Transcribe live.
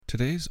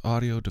Today's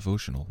audio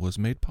devotional was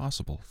made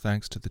possible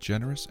thanks to the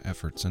generous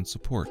efforts and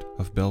support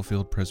of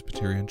Bellefield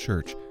Presbyterian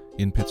Church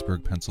in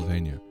Pittsburgh,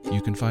 Pennsylvania.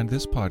 You can find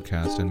this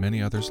podcast and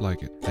many others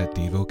like it at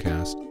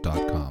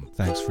Devocast.com.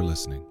 Thanks for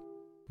listening.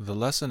 The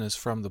lesson is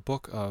from the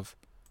book of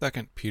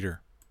 2 Peter.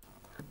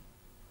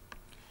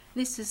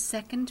 This is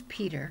 2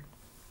 Peter,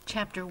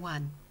 chapter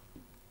 1.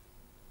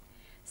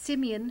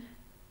 Simeon,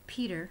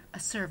 Peter, a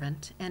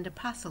servant and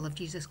apostle of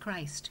Jesus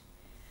Christ,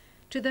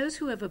 to those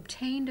who have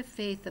obtained a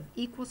faith of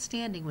equal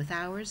standing with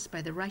ours by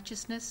the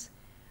righteousness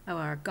of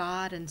our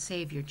God and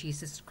Savior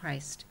Jesus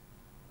Christ.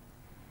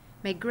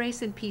 May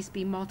grace and peace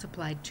be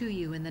multiplied to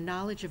you in the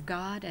knowledge of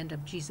God and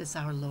of Jesus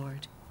our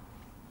Lord.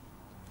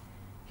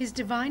 His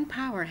divine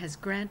power has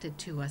granted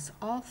to us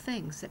all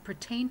things that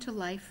pertain to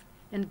life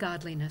and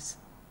godliness,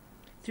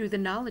 through the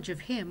knowledge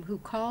of Him who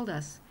called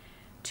us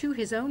to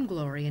His own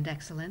glory and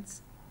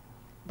excellence,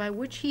 by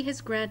which He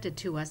has granted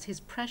to us His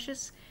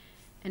precious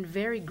and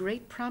very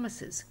great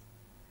promises,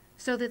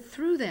 so that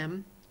through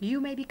them you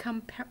may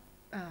become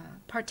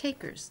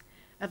partakers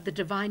of the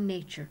divine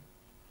nature,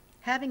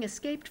 having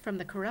escaped from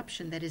the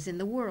corruption that is in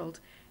the world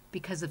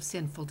because of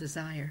sinful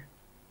desire.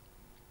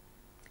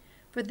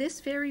 For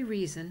this very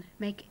reason,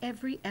 make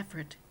every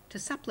effort to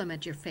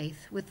supplement your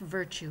faith with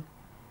virtue,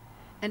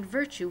 and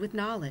virtue with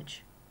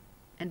knowledge,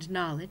 and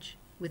knowledge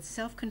with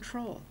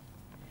self-control,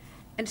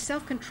 and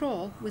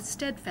self-control with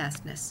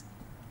steadfastness,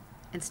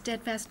 and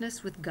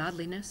steadfastness with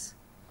godliness,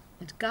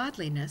 and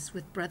godliness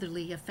with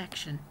brotherly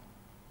affection,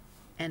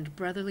 and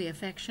brotherly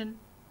affection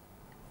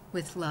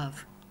with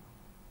love.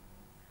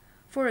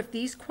 For if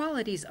these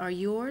qualities are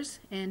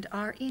yours and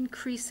are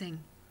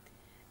increasing,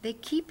 they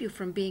keep you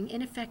from being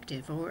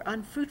ineffective or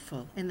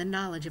unfruitful in the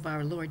knowledge of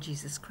our Lord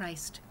Jesus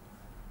Christ.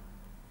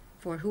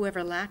 For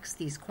whoever lacks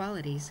these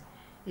qualities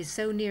is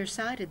so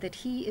nearsighted that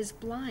he is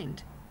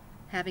blind,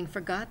 having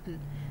forgotten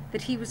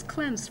that he was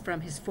cleansed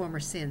from his former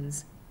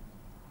sins.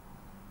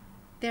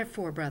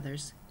 Therefore,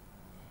 brothers,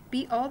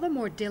 be all the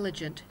more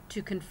diligent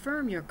to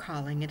confirm your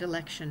calling and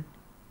election.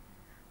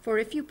 For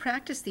if you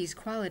practice these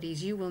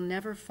qualities, you will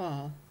never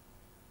fall.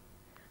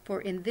 For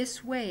in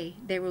this way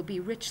there will be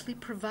richly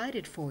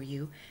provided for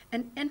you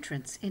an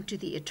entrance into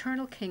the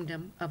eternal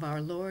kingdom of our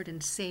Lord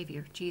and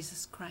Savior,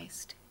 Jesus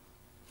Christ.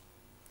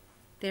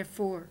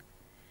 Therefore,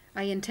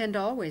 I intend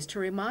always to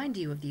remind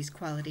you of these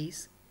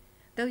qualities,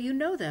 though you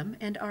know them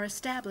and are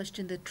established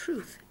in the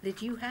truth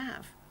that you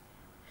have.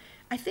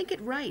 I think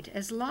it right,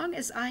 as long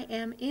as I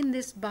am in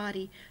this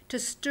body, to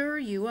stir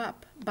you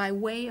up by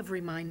way of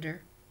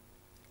reminder,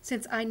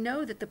 since I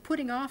know that the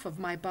putting off of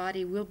my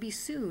body will be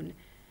soon,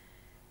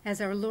 as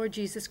our Lord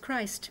Jesus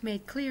Christ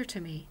made clear to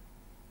me.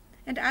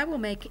 And I will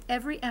make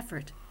every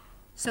effort,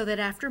 so that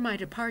after my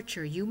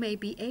departure you may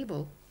be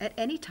able at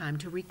any time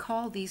to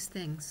recall these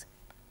things.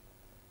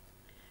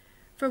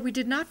 For we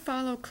did not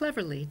follow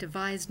cleverly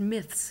devised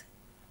myths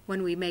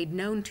when we made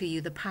known to you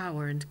the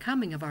power and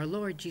coming of our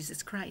Lord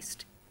Jesus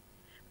Christ,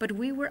 but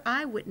we were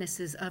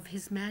eyewitnesses of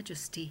His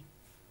majesty.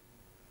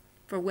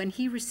 For when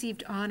He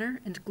received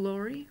honor and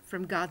glory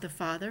from God the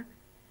Father,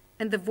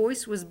 and the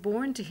voice was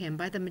borne to Him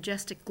by the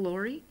majestic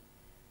glory,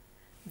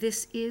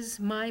 "This is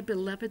my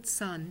beloved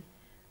Son,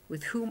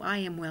 with whom I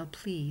am well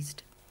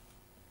pleased."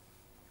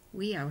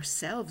 We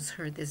ourselves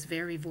heard this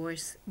very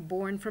voice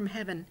borne from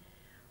heaven,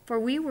 for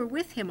we were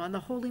with Him on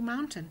the holy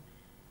mountain,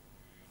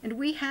 and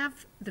we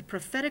have the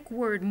prophetic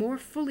word more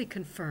fully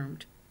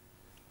confirmed,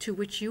 to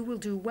which you will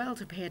do well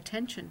to pay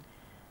attention,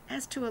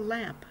 as to a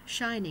lamp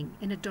shining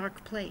in a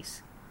dark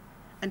place,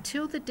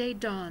 until the day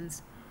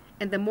dawns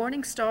and the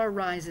morning star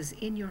rises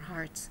in your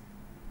hearts,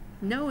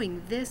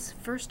 knowing this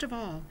first of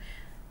all,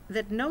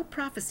 that no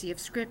prophecy of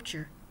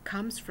Scripture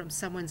comes from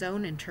someone's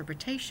own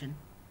interpretation.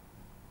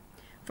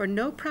 For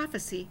no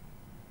prophecy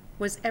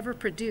was ever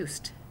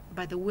produced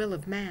by the will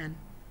of man,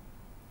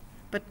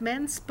 but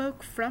men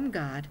spoke from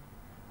God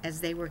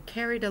as they were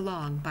carried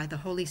along by the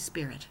Holy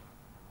Spirit.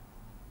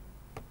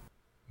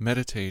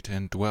 Meditate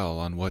and dwell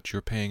on what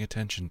you're paying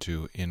attention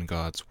to in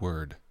God's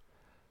Word.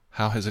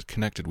 How has it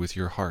connected with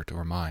your heart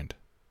or mind?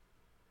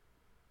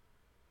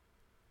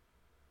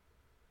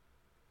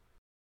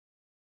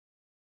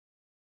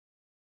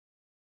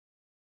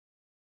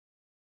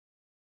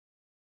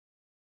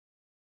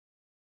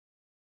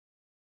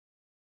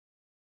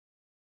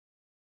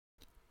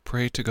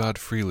 Pray to God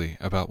freely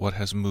about what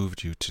has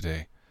moved you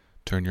today.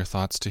 Turn your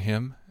thoughts to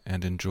Him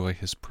and enjoy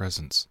His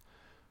presence.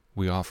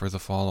 We offer the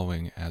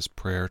following as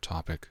prayer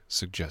topic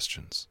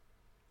suggestions.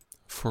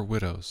 For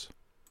widows,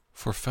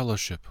 for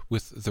fellowship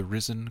with the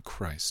risen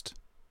Christ.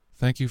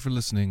 Thank you for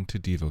listening to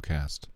Devocast.